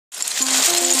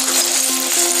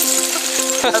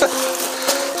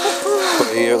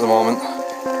We're here at the moment.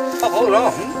 Oh, hold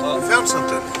on. We found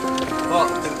something.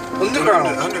 What?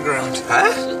 Underground? Underground.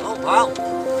 Huh? Oh, wow.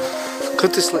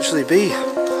 Could this literally be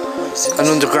an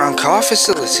underground car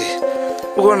facility?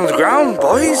 We're going underground,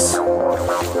 boys.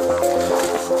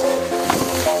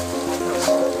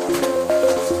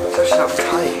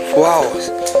 Wow,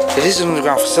 it is an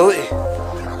underground facility.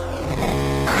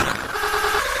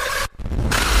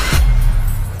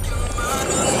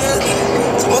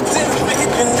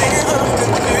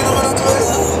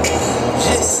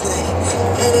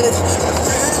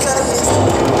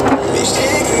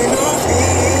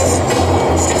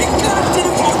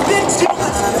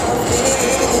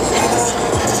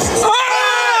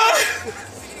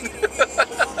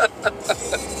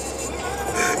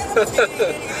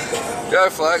 Go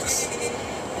Flex.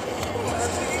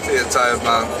 You're tired,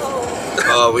 man.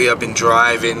 Oh, we have been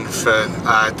driving for,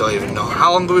 I don't even know.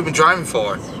 How long have we been driving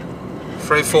for?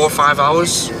 3, 4, 5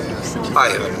 hours? I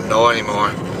don't even know anymore.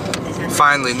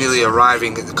 Finally nearly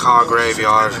arriving at the car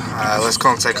graveyard. Let's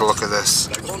go and take a look at this.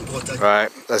 Right,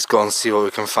 let's go and see what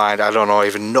we can find. I don't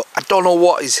know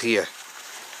what is here.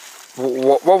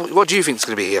 What do you think is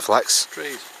going to be here, Flex?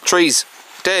 Trees. Trees.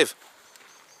 Dave?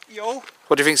 Yo.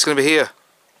 What do you think is going to be here?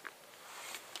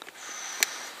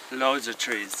 Loads of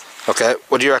trees. Okay,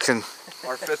 what do you reckon?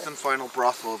 Our 5th and final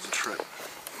brothel of the trip.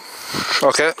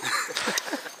 Okay.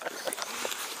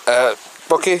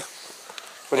 Bucky?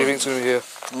 What do you think is going to be here?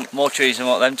 More trees than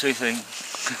what them two think.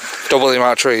 Double the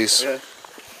amount of trees? Yeah.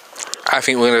 I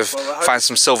think we're going to find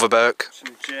some silverberg.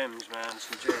 Some gems, man,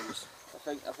 some gems. I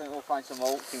think we'll find some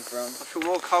walking from. I feel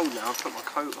more cold now, I've put my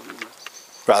coat on.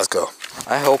 Right, let's go.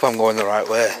 I hope I'm going the right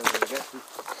way. This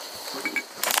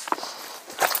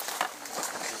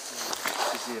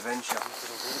is the adventure.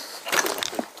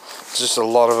 There's just a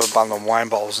lot of abandoned wine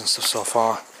bottles and stuff so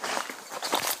far.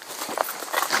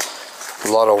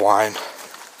 A lot of wine.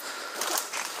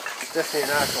 Definitely an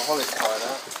alcoholic car,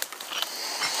 that.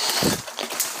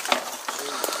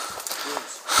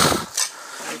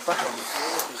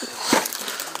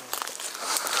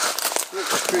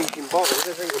 Drinking bottles,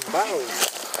 they're drinking barrels.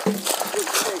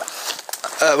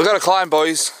 We got to climb,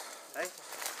 boys. Hey?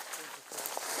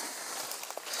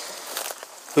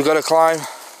 We got to climb.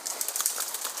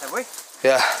 Have we?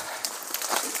 Yeah.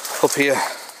 Up here.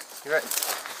 You ready?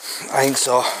 I think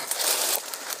so.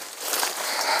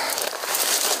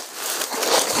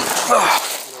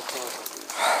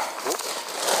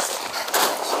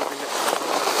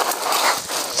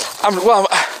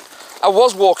 I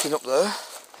was walking up there.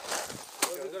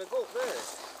 We're going to go up there?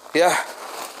 Yeah.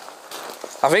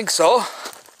 I think so.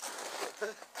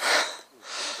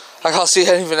 I can't see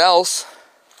anything else.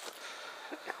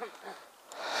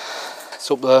 It's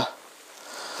up there.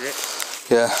 Is it?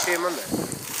 Yeah. Did you see him on there?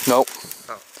 Nope.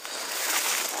 Oh.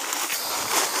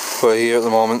 We're here at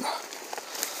the moment.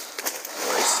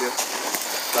 Race you.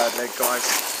 Bad leg, guys.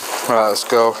 Right, let's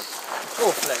go.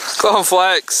 Go Flex. Go on,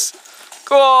 Flex.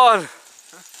 Go on.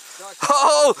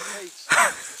 Oh!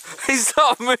 He's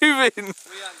not moving. We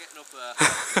aren't getting up there.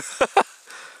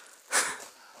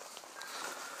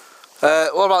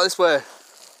 What about this way?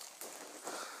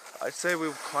 I'd say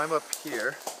we'll climb up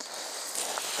here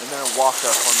and then walk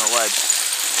up on the ledge.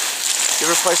 You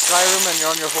ever play Skyrim and you're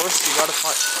on your horse? You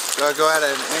gotta go at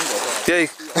an angle. Yeah,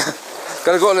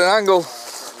 gotta go at an angle.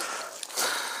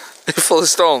 Full of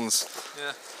stones.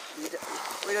 Yeah.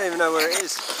 We don't even know where it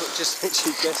is. We're just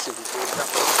literally guessing.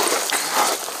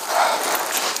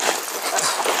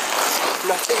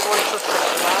 Nothing wants us to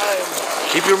climb.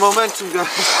 Keep your momentum, guys.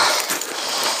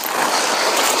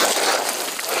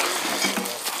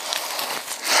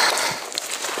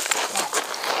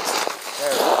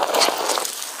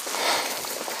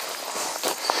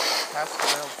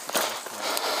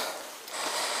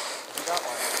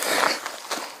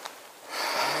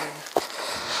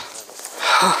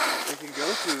 We can go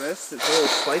through this, it's a little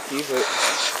spiky, but...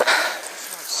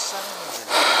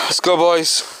 Let's go,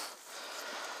 boys.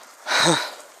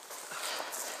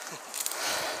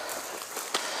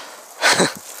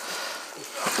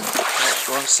 That's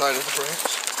wrong side of the branch.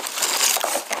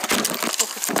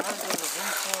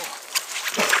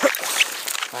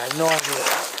 I have no idea.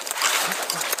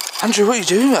 Andrew, what are you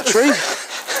doing that tree? Can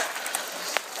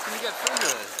you get through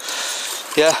there?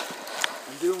 Yeah.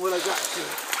 I'm doing what I got to.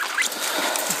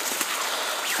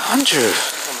 Andrew.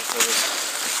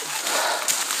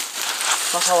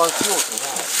 That's how I feel.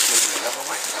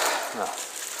 No.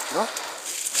 No?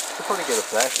 You'll probably get up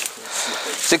there.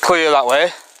 Is it clear that way?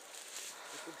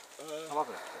 I'm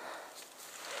having it.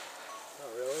 Not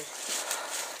really.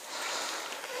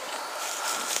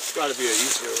 There's got to be an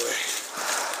easier way.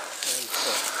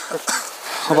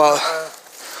 How about...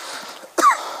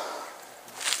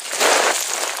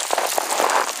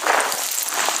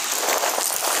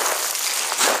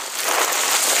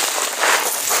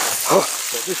 Oh.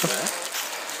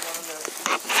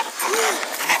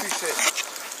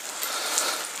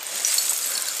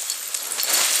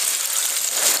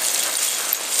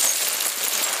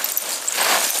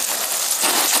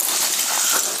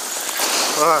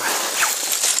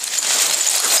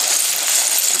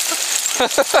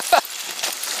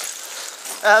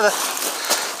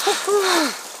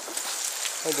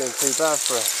 I'm doing pretty bad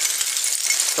for a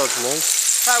dodge move.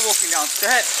 Try walking down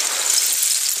steps.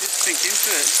 Just sink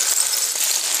into it.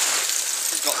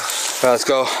 Right, let's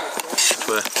go.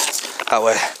 That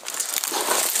way.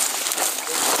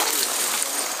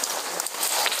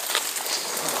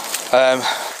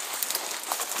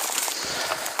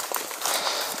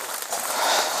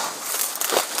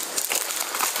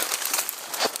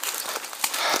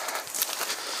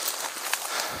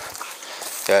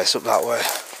 Yeah, it's up that way.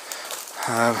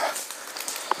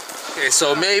 Okay,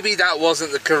 so maybe that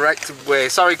wasn't the correct way.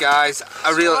 Sorry guys,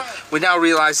 we now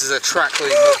realise there's a track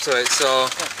leading up to it, so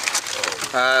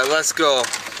let's go.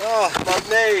 Oh, my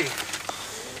knee!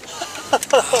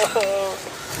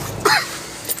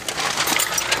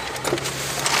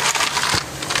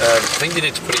 I think you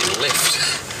need to put it in lift.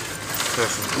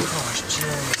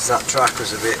 That track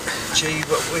was a bit cheap,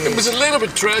 but It was a little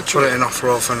bit treacherous. Put it in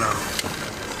off-road for now.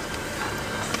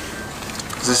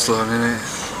 Is this the one, isn't it?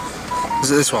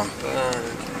 Is it this one?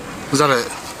 Is that it?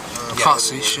 I can't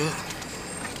see shit.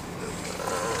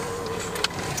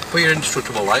 Put your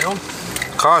indestructible light on.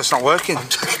 Car, it's not working. I'm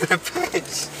taking a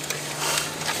piss.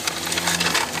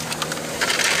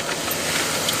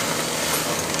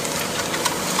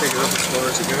 Take it up as far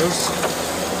as it goes.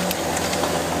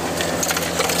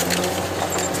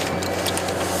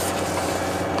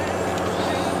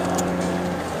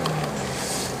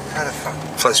 How the fuck?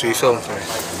 Flex, will you film for me?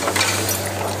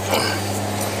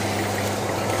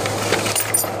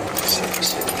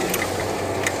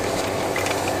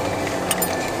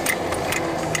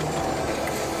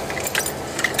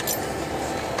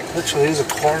 Literally, there's a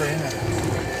quarry in it.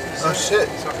 Oh shit,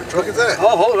 look at that.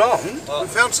 Oh, hold on. We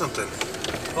found something.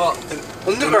 What?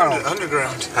 Underground.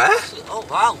 Underground. Huh? Oh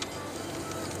wow.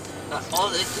 Oh,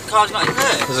 the car's not in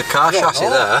there. There's a car chassis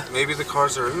there. Maybe the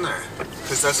cars are in there.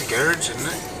 Because that's a garage, isn't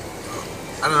it?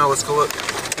 I don't know, let's go look.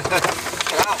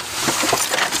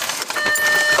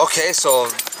 Okay, so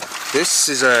this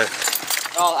is a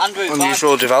Oh, Andrew,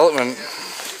 unusual development.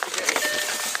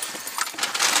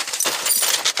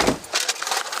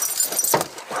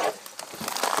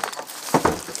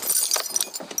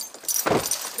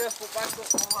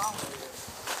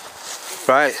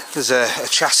 Right, there's a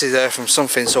chassis there from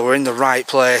something, so we're in the right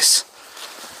place.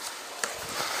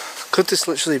 Could this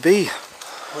literally be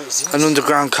an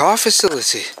underground car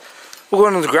facility? We're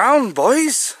going underground,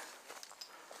 boys!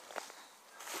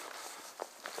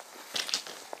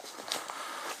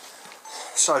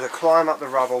 So to climb up the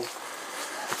rubble. To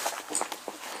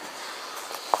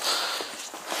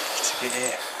get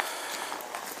here.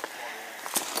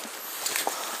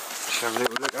 Shall we have a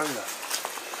little look under?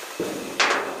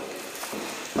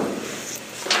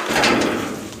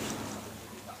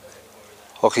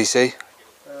 What can you see?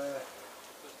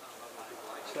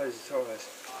 Shows the tires.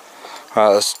 Right,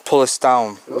 let's pull this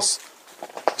down. Let's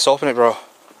open it, bro.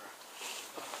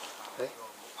 Hey?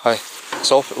 Hi.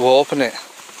 We'll open it.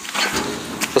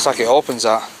 Looks like it opens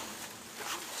that.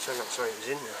 So not sorry it was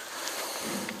in there.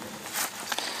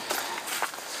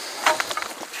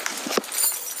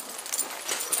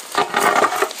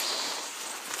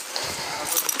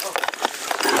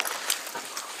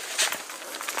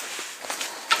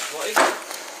 What is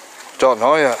it? Don't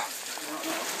know yet.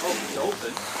 Oh, it's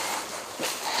open.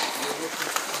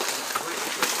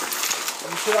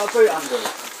 Should I boot, Andrew?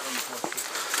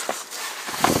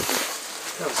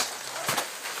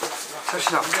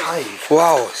 Touching up cave.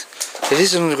 Wow, it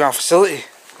is an underground facility.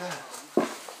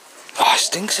 Oh, it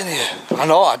stinks in here. I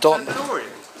know, I don't... I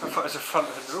thought it was the front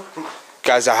of the door.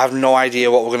 Guys, I have no idea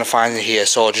what we're going to find in here,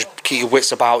 so just keep your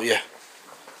wits about you.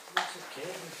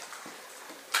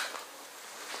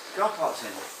 Car parts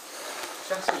in.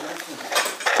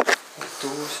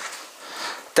 Doors.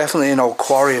 Definitely an old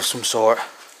quarry of some sort.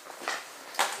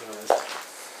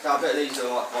 I bet these are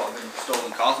like what have been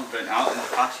stolen cars and burnt out in the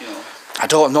past, you know. I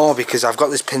don't know, because I've got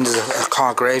this pinned as a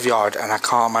car graveyard, and I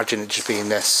can't imagine it just being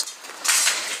this.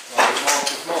 Well,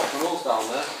 there's more tunnels down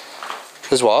there.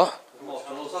 There's what? There's more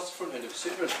tunnels. That's the front end of a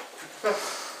cigarette.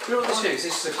 You know what this is?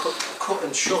 This is a cut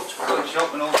and shut. Cut and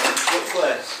shop and all that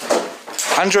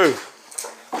place. Andrew!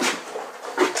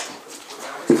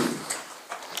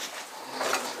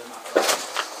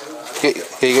 You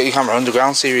got your camera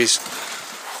underground series.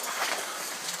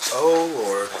 Oh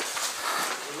Lord.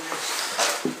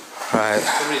 Right.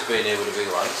 Somebody's been here with a big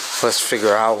light. Let's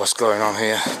figure out what's going on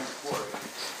here.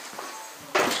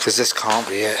 Because this can't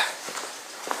be it.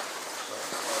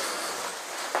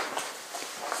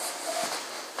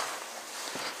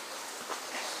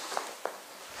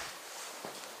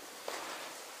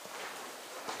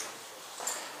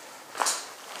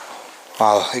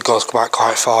 Wow, it goes back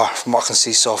quite far from what I can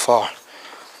see so far.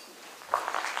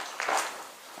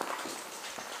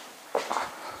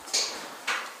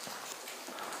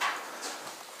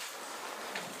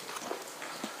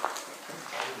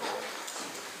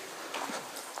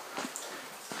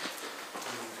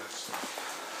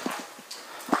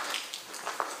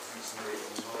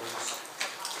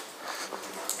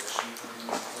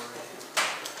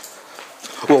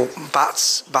 Well,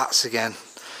 bats again.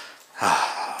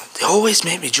 They always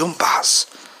make me jump, bats.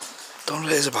 Don't know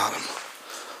what it is about them.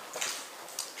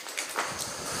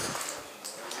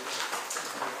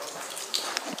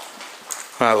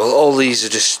 Right, well, all these are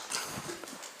just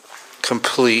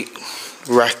complete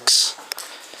wrecks.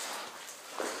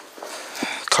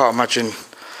 Can't imagine.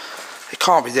 It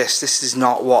can't be this. This is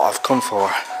not what I've come for.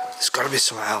 There's got to be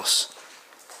something else.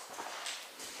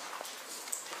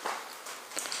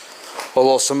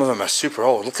 Although some of them are super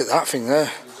old. Look at that thing there.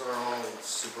 These are all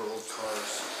super old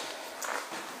cars.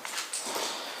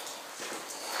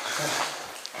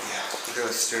 Yeah, look at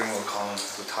the steering wheel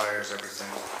columns, the tires, everything.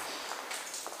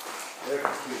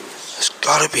 There's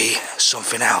got to be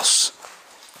something else.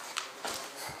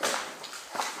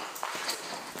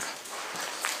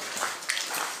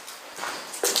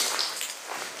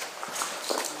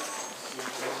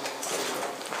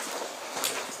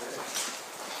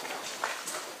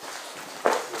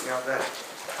 Out there.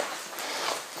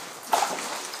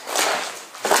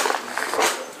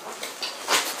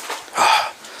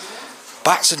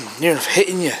 Bats are near enough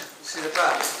hitting you. You see the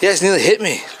bat? Yeah, it's nearly hit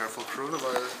me. Careful,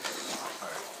 coronavirus.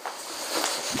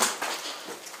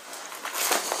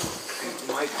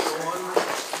 Might go on.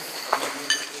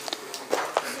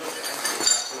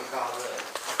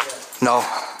 No.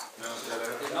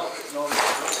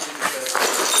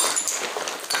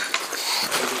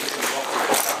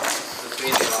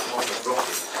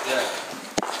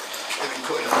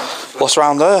 What's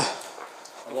around there?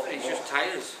 It's just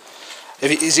tyres.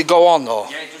 Is it go on though?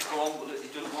 Yeah, it just go on, but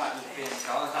it doesn't like the paint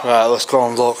cars. Right, let's go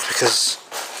and look because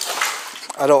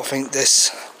I don't think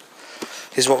this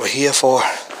is what we're here for.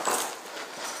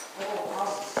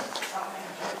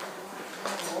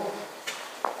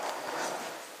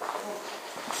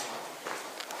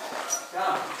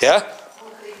 Yeah?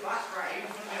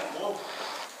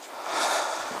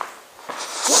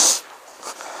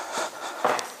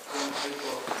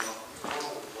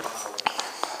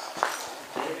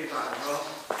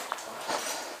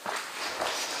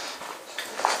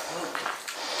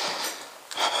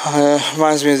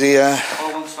 Reminds me of the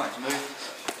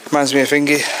reminds me of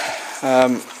Thingy,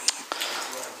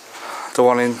 the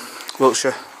one in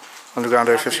Wiltshire, underground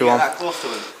area 51. That close to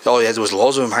it. Oh yeah, there was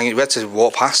loads of them hanging. We had to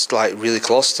walk past like really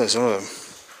close to some of them.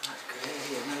 That's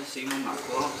crazy, I've never seen one that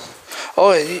close.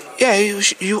 Oh yeah, you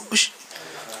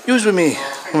was with me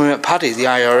when we met Paddy, the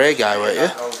IRA guy, weren't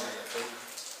you?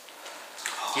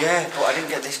 Yeah, but I didn't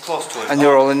get this close to it. And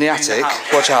you're all in the attic.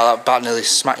 Watch out, that bat nearly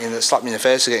slapped me in the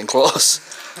face for getting close.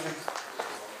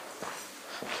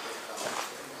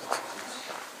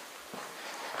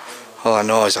 All I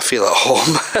know is I feel at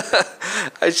home.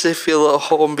 I actually feel at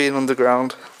home being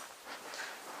underground.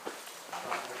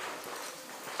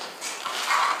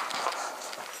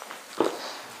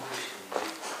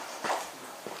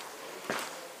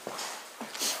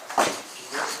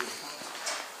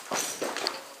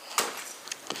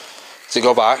 Does it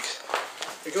go back?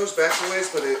 It goes back a ways,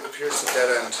 but it appears to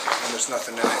dead end, and there's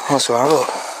nothing in it. Let's go have a look.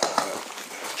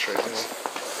 Straight in.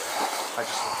 I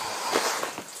just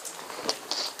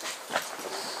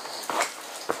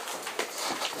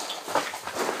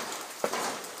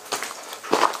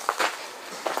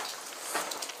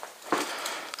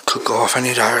Could go off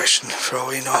any direction for all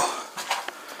we know.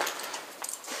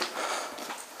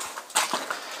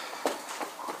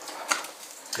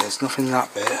 There's nothing in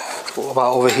that bit. What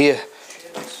about over here?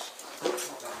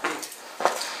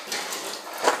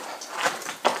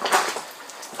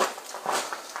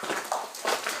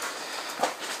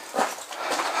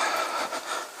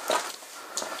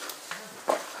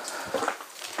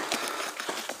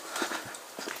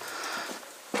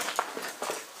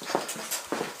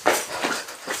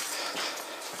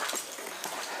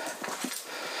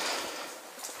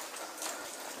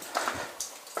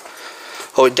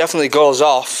 Oh, it definitely goes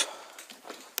off.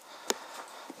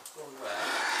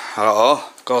 I don't know.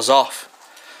 Goes off.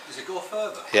 Does it go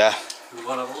further? Yeah. We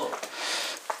want to have a look.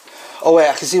 Oh wait,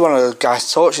 I can see one of the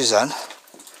guy's torches then.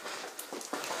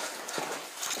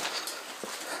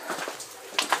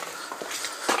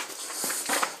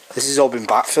 This has all been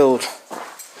backfilled.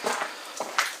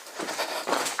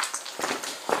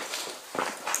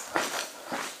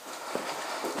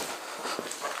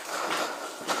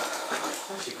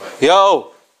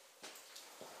 Yo!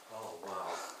 Oh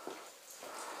wow.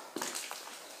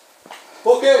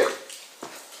 Okay.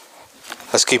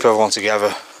 Let's keep everyone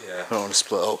together. Yeah. I don't want to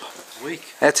split up. Weak.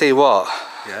 I tell you what.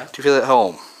 Yeah. Do you feel at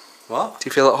home? What? Do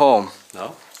you feel at home?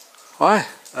 No. Why?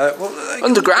 Well,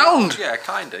 Underground? Yeah,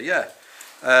 kinda. Yeah.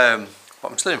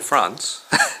 But I'm still in France.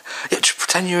 Yeah, just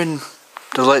pretend you're in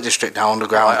the Lake District now,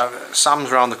 underground. Right,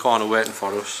 Sam's round the corner waiting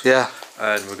for us. Yeah.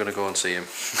 And we're gonna go and see him.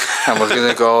 And we're going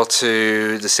to go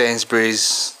to the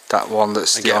Sainsbury's, that one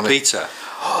that's And the get a only... pizza.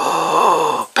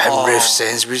 Oh, Penrith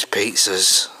Sainsbury's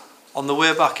pizzas. On the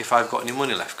way back, if I've got any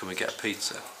money left, can we get a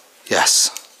pizza? Yes.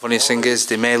 Funniest thing is,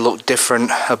 they may look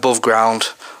different above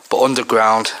ground, but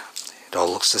underground, it all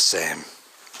looks the same.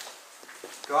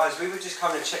 Guys, we were just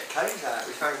coming to check caves out.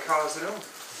 We found cars and all. What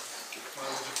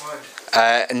did you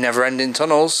find? Never-ending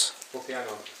tunnels. Okay, hang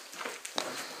on.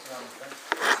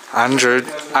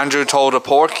 Andrew told a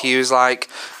porky, he was like,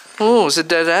 oh, it's a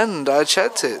dead end, I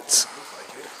checked it.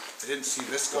 I didn't see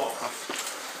this go off.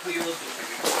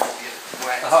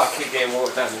 Oh, I keep getting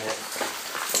water down here.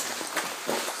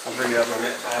 I'm bringing up on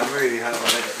it. I'm really hard on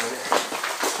it at the minute.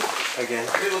 Again.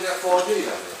 People get 4G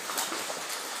down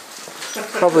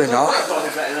here. Probably not.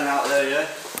 Probably better than out there, yeah?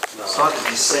 No. It's like a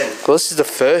descent. Well, this is the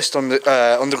first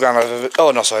underground I've ever...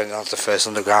 Oh, no, sorry, not the first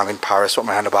underground in Paris. What am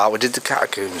I on about? We did the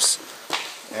catacombs.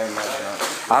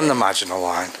 And the Maginot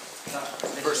Line.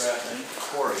 First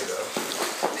quarry,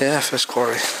 though. Yeah, first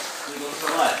quarry.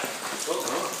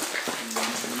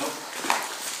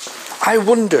 I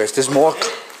wonder if there's more...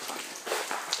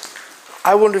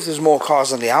 I wonder if there's more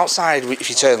cars on the outside if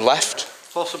you turn left.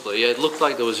 Possibly, yeah. It looked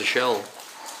like there was a shell.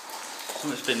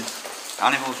 Something's been...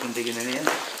 Animals been digging in here.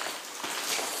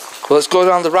 Well, let's go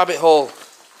down the rabbit hole.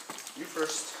 You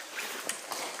first.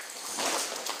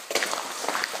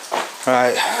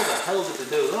 Right. How the hell did they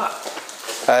do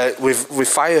that? With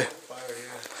fire.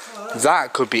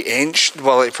 That could be ancient.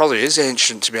 Well, it probably is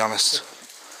ancient, to be honest.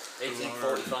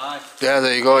 1845. Yeah,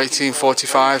 there you go,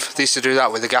 1845. They used to do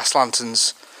that with the gas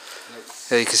lanterns.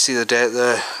 Yeah, you can see the date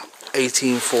there,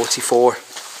 1844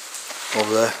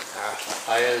 over there.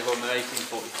 I heard one in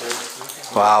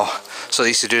 1842. Wow. So they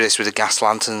used to do this with the gas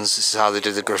lanterns. This is how they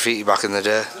did the graffiti back in the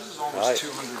day. This is almost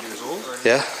 200 years old.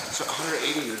 Yeah? So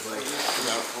 180 years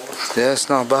later. Yeah, it's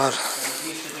not bad.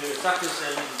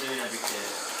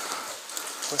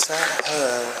 What's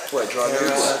that? What, dry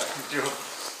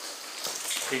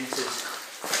Penises.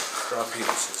 Dry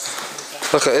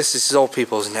penises. Look at this, this is all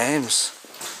people's names.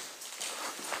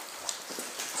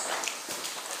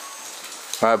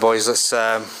 Alright boys, let's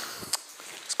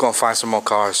go and find some more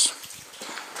cars.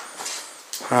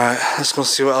 Alright, let's go and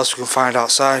see what else we can find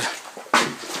outside.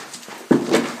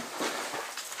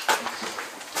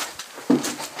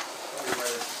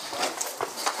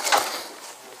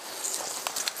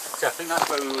 I think that's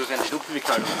where we would have ended up if we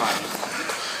carried on climbing.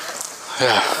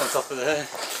 Yeah. On top of there.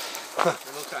 It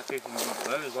looks like taking them up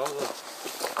there as well though.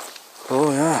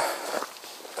 Oh yeah.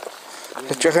 Do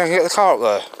you reckon I can get the car up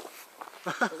there?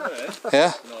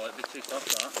 Yeah? No, it'd be too tough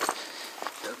that.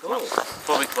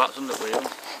 Probably collapse under the wheel.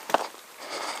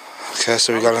 Okay,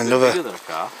 so we got another Bigger than a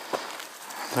car.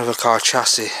 car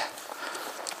chassis.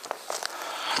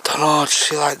 I don't know, I just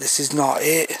feel like this is not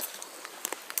it.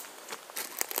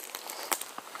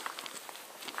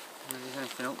 There's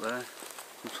anything up there.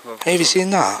 Have you seen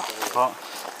that? What?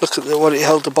 Look at what it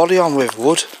held the body on with,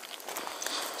 wood.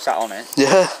 Sat on it.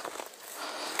 Yeah.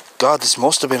 God, this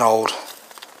must have been old.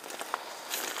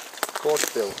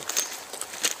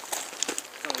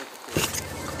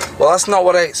 Well, that's not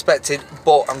what I expected,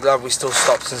 but I'm glad we still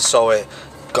stopped and saw it.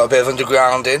 Got a bit of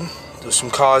undergrounding. There's some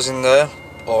cars in there,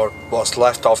 or what's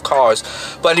left of cars.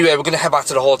 But anyway, we're going to head back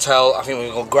to the hotel. I think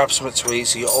we're going to grab something to eat,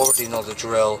 so you already know the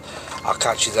drill. I'll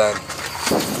catch you then.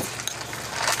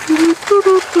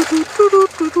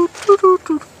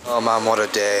 Oh man, what a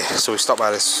day. So we stopped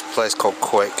by this place called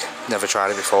Quick. Never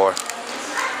tried it before.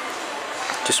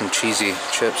 Just some cheesy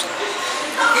chips.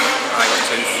 I got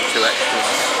two extras.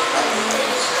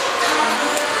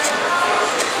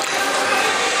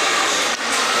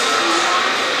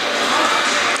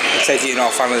 I take it you're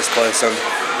not a fan of this place then?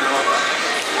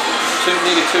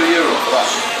 Nearly €2 for that.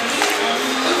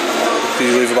 Did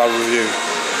you leave a bad review?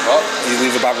 What? Did you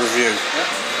leave a bad review? Yeah.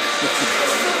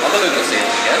 I'm not going to see it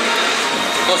again.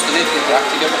 Because they need to get their act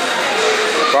together.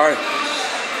 Right.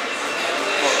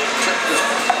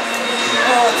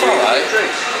 Oh, it's alright.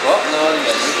 What? No, I didn't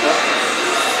get it. No.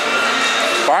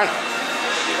 Fine.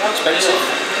 Expensive.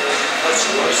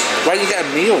 Why don't you get a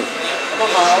meal? I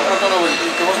don't know.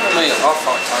 There wasn't a meal.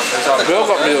 We all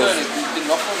got meals. They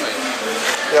didn't offer a meal.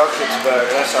 Yeah, I cooked a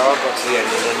burger, that's how I got to the end,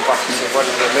 and then back and said, why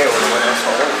did you get a meal? And I went, that's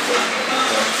what I wanted.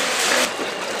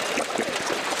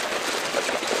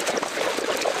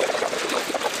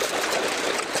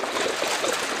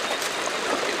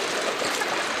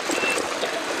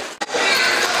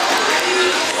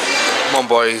 Come on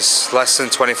boys, less than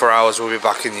 24 hours we'll be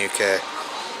back in the UK.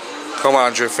 Come on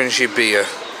Andrew, finish your beer.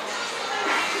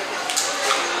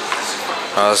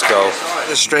 Right, let's go.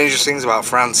 The strangest things about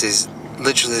France is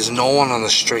literally there's no one on the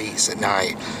streets at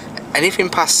night. Anything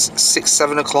past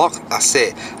 6-7 o'clock, that's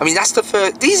it. I mean that's the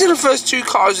first, these are the first 2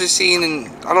 cars we've seen in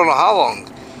I don't know how long.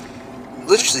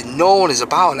 Literally no one is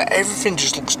about and everything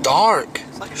just looks dark.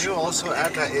 Did you also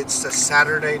add that it's a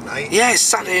Saturday night? Yeah, it's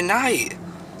Saturday night.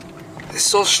 It's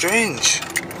so strange.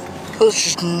 There's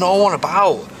just no one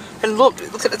about. And look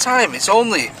at the time. It's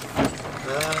only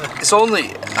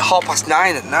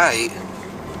 9:30 at night.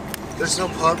 There's no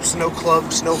pubs, no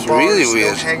clubs, no It's bars, really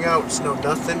weird. no hangouts, no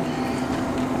nothing.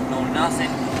 No,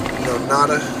 nothing. No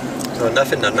nada. No,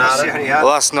 nothing, no nada.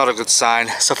 Well, that's not a good sign.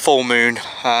 It's a full moon.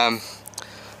 We're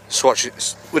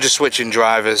just switching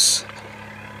drivers.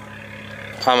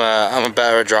 I'm a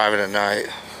better at driving at night.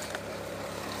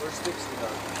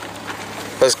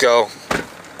 Let's go.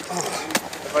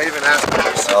 If I even ask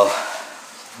Well,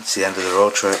 it's the end of the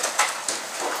road trip.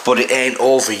 But it ain't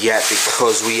over yet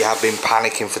because we have been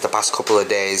panicking for the past couple of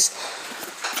days.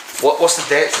 What's the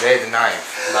date today? The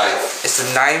 9th? 9th. It's the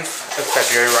 9th of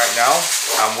February right now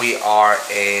and we are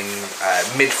in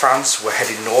mid-France. We're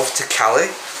heading north to Calais.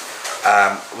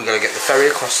 We got to get the ferry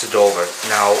across to Dover.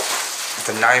 Now,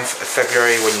 the 9th of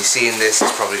February, when you're seeing this,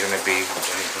 it's probably going to be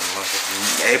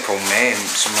April, May,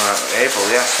 something like April,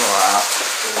 yeah, something like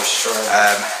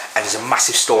that. And there's a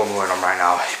massive storm going on right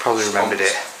now. You probably remembered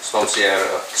it. Storm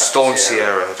Sierra. Storm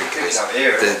Sierra, I think it is.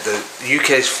 The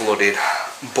UK is flooded,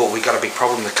 but we got a big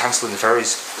problem with cancelling the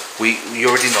ferries. You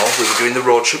already know, we were doing the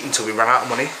road trip until we ran out of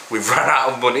money. We've run out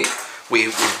of money.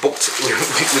 We booked,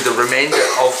 with the remainder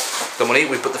of the money,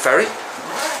 we booked the ferry.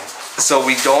 So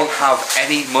we don't have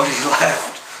any money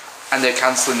left and they're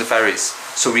cancelling the ferries.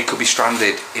 So we could be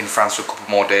stranded in France for a couple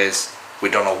more days. We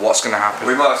don't know what's going to happen.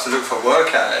 We might have to look for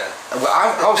work out here. Well,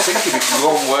 I was thinking we could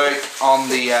go and work on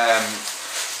the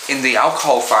in the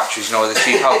alcohol factories, you know, the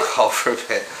cheap alcohol for a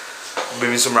bit,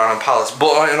 moving some around in pallets.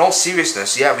 But in all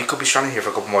seriousness, yeah, we could be stranded here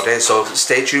for a couple more days. So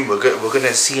stay tuned. We're going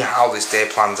to see how this day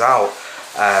plans out.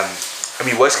 I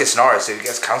mean, worst case scenario is if it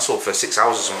gets cancelled for 6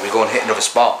 hours or something, we go and hit another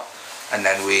spot, and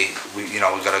then we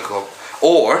got to go,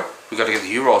 or we got to get the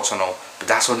Euro tunnel, but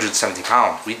that's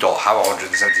 £170. We don't have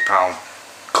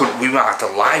 £170. We might have to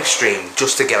live stream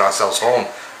just to get ourselves home,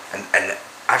 and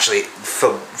actually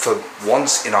for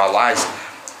once in our lives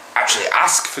actually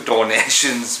ask for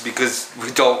donations because we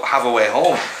don't have a way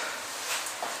home.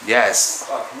 Yes,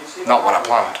 not what I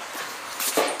planned.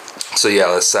 So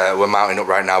yeah, we're mounting up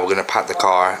right now. We're going to pack the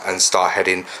car and start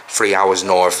heading 3 hours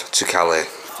north to Calais.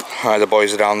 Alright, the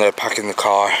boys are down there packing the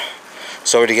car.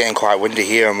 It's already getting quite windy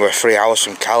here and we're 3 hours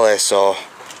from Calais, so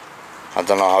I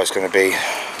don't know how it's going to be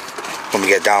when we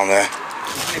get down there.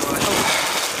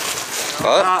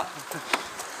 What?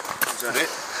 Is that it?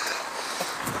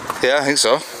 Yeah, I think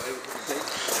so.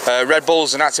 Red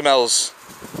Bulls and Actimels.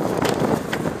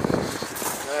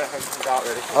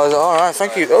 Oh, alright,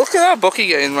 thank you. Look at that, Bucky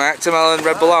getting my Actimel and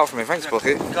Red Bull out for me. Thanks,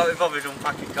 Bucky. Can't be bothered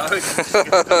unpacking codes.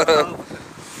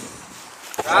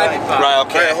 Right,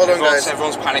 okay. Right, hold on, guys.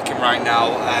 Everyone's panicking right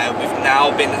now. We've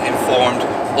now been informed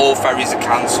all ferries are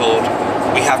cancelled.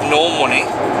 We have no money.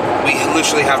 We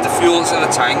literally have the fuel that's in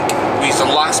the tank. We used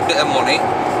the last bit of money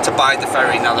to buy the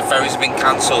ferry. Now the ferries have been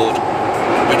cancelled.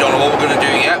 We don't know what we're going to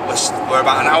do yet. We're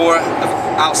about an hour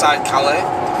outside Calais.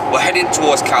 We're heading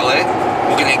towards Calais.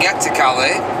 We're going to get to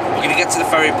Calais. We're going to get to the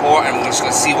ferry port and we're just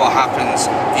going to see what happens.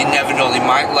 You never know. They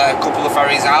might let a couple of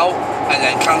ferries out and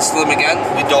then cancel them again.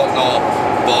 We don't know.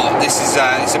 But this is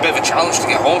it's a bit of a challenge to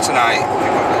get home tonight.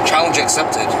 Challenge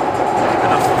accepted.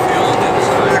 Enough for fuel on the other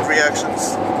side. Good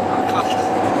reactions.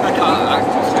 I can't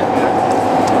act.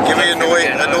 Give me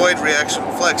annoyed reaction.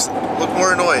 Flex, look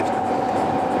more annoyed.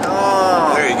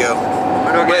 Oh, There you go.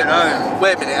 we're not getting home.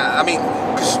 Wait a minute. I mean,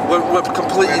 because we're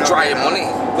completely dry in money.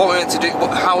 What we're meant to do?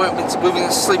 How we're meant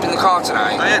to sleep in the car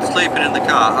tonight? I ain't sleeping in the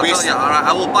car. I'll tell you, alright,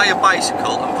 I will buy a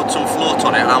bicycle and put some float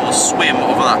on it and I will swim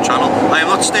over that channel. I am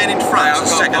not staying in France a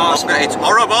second longer. It's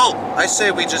horrible! I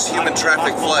say we just human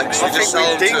traffic Flex. We just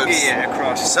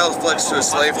sell Flex to a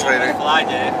slave trader.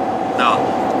 No.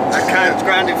 I can't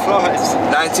grounded flights.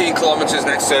 19 kilometres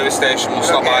next service station. We'll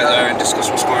stop by there and discuss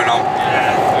what's going on.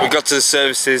 We got to the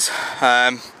services.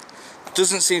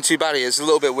 Doesn't seem too bad here. It's a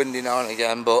little bit windy now and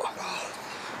again, but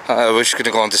we're just going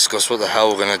to go and discuss what the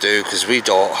hell we're going to do because we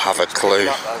don't have a clue.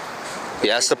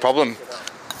 Yeah, that's the problem.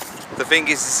 The thing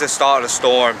is, it's the start of the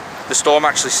storm. The storm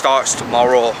actually starts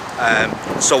tomorrow,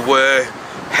 so we're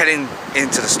heading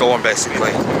into the storm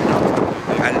basically.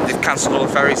 And they've cancelled all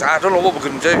the ferries. I don't know what we're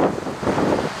going to do.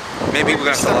 Maybe we're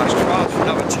going to have to last for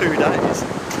another 2 days.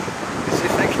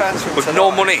 If they cancel with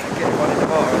no money. With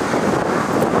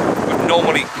no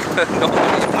money. No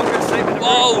money. I'm going to sleep in a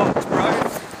box,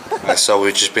 bro. So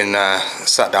we've just been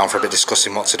sat down for a bit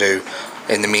discussing what to do.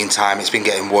 In the meantime, it's been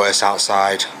getting worse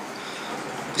outside.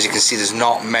 As you can see, there's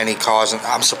not many cars. And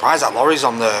I'm surprised that lorries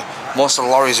on there. Most of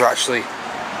the lorries are actually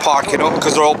parking up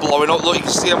because they're all blowing up. Look, you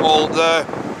can see them all there.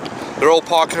 They're all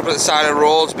parking up at the side of the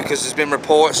roads because there's been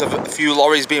reports of a few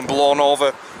lorries being blown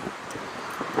over.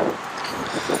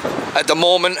 At the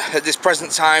moment, at this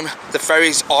present time, the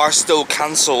ferries are still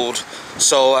cancelled.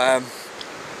 So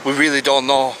we really don't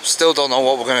know, still don't know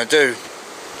what we're going to do.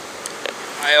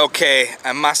 Okay,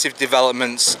 and massive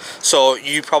developments. So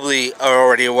you probably are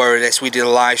already aware of this. We did a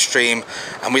live stream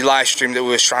and we live streamed that we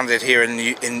were stranded here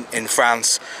in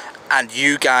France. And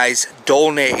you guys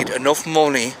donated enough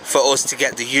money for us to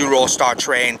get the Eurostar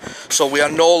train, so we are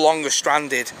no longer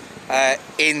stranded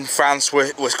in France.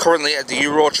 We're currently at the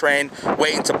Euro train,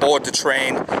 waiting to board the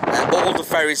train. All the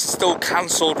ferries are still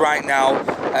cancelled right now.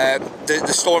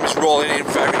 The storm is rolling in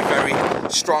very, very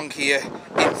strong here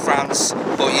in France.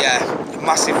 But yeah,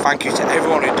 massive thank you to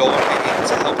everyone who donated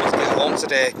to help us get home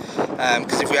today.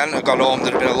 Because if we hadn't have gone home,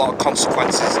 there'd have been a lot of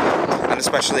consequences, and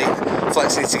especially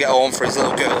Flex needs to get home for his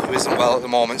little girl who isn't well at the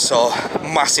moment. So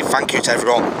massive thank you to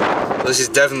everyone. This is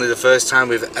definitely the first time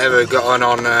we've ever gotten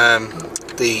on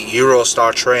the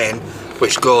Eurostar train,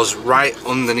 which goes right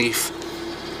underneath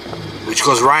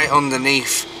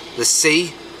the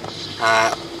sea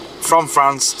from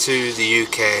France to the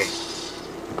UK.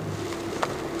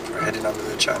 We're heading under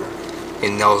the channel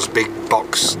in those big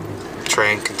box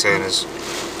train containers.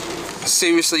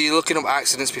 Seriously, you're looking up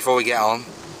accidents before we get on?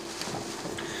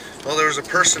 Well, there was a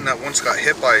person that once got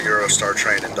hit by a Eurostar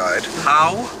train and died.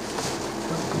 How?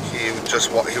 He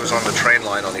was on the train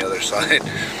line on the other side.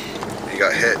 He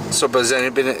got hit. So, but has there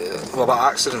been, what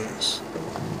about accidents?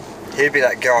 He'd be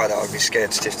that guy that I'd be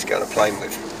scared stiff to get on a plane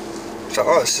with. So,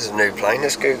 oh, this is a new plane,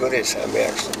 let's Google this, how many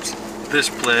accidents? This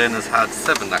plane has had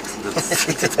 7 accidents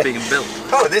since it's been built.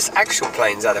 Oh, this actual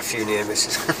plane's had a few near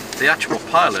misses. The actual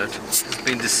pilot has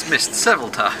been dismissed several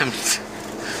times.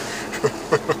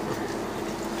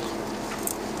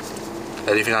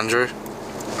 Anything, Andrew?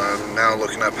 I'm now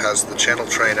looking up, has the Channel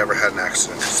train ever had an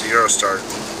accident? Because the Eurostar...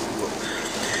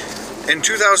 In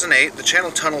 2008, the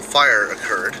Channel Tunnel fire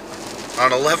occurred. On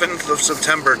 11th of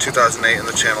September 2008 in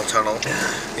the Channel Tunnel,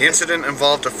 the incident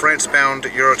involved a France-bound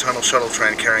Eurotunnel shuttle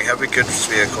train carrying heavy goods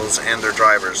vehicles and their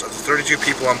drivers. Of the 32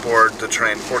 people on board the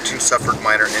train, 14 suffered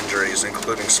minor injuries,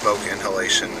 including smoke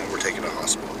inhalation, and were taken to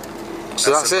hospital.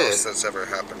 So that's the it? most that's ever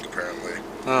happened, apparently.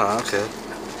 Oh, okay.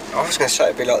 I was going to say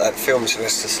it'd be like that film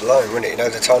Sylvester Stallone, wouldn't it? You know,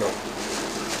 The Tunnel.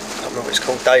 I don't know what it's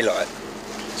called, Daylight.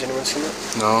 Has anyone seen that?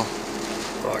 No.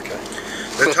 Oh, okay.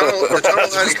 The tunnel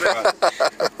has been...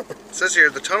 It says here,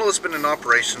 the tunnel has been in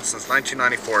operation since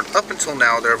 1994, and up until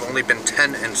now there have only been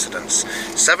 10 incidents,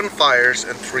 7 fires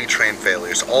and 3 train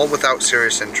failures, all without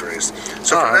serious injuries.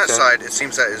 So from that side, it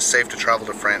seems that it is safe to travel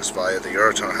to France via the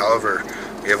Eurotunnel. However,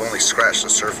 we have only scratched the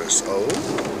surface.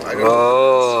 I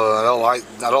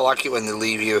don't like it when they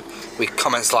leave you with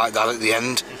comments like that at the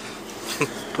end.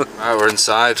 Alright, we're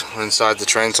inside. We're inside the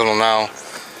train tunnel now.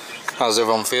 How does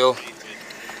everyone feel?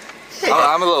 Yeah.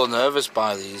 I'm a little nervous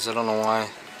by these. I don't know why. I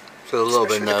feel a little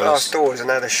bit nervous. The glass doors and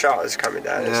now the shutters coming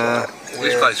down. Yeah.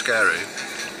 It's quite scary.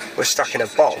 We're stuck in a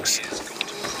box.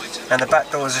 And the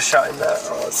back doors are shutting now.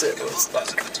 Oh, that's it. We're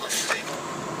stuck.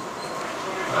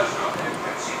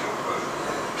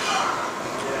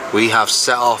 We have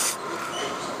set off.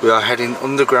 We are heading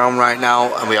underground right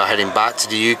now and we are heading back to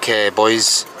the UK,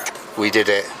 boys. We did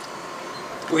it.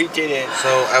 We did it.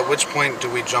 So at which point do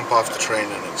we jump off the train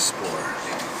and explore?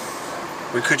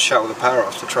 We could shut all the power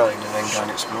off the train and then go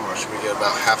and explore. Should we get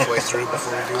about halfway through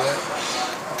before we do that?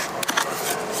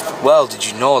 Well, did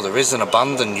you know there is an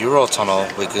abandoned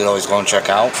Eurotunnel we could always go and check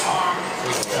out?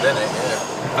 We can get in it, yeah.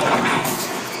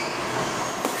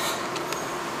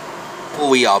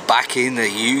 We are back in the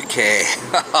UK.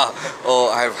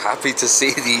 Oh, I'm happy to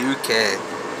see the UK.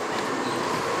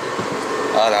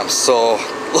 And I'm so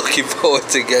looking forward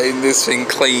to getting this thing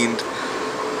cleaned.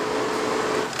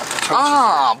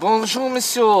 Ah, bonjour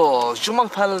monsieur. Je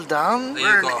m'appelle Dan.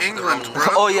 We're in England, bro.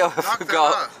 Oh yeah, Knock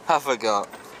that I forgot.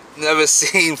 Never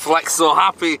seen Flex so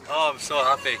happy Oh, I'm so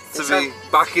happy. to be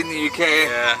back in the UK.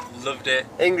 Yeah, loved it.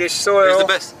 English It soil.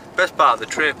 was the best part of the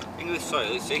trip. English soil,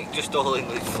 it's just all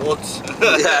English floods.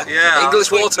 Yeah, Yeah.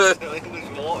 English water. English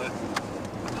water.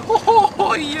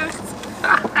 Oh yes.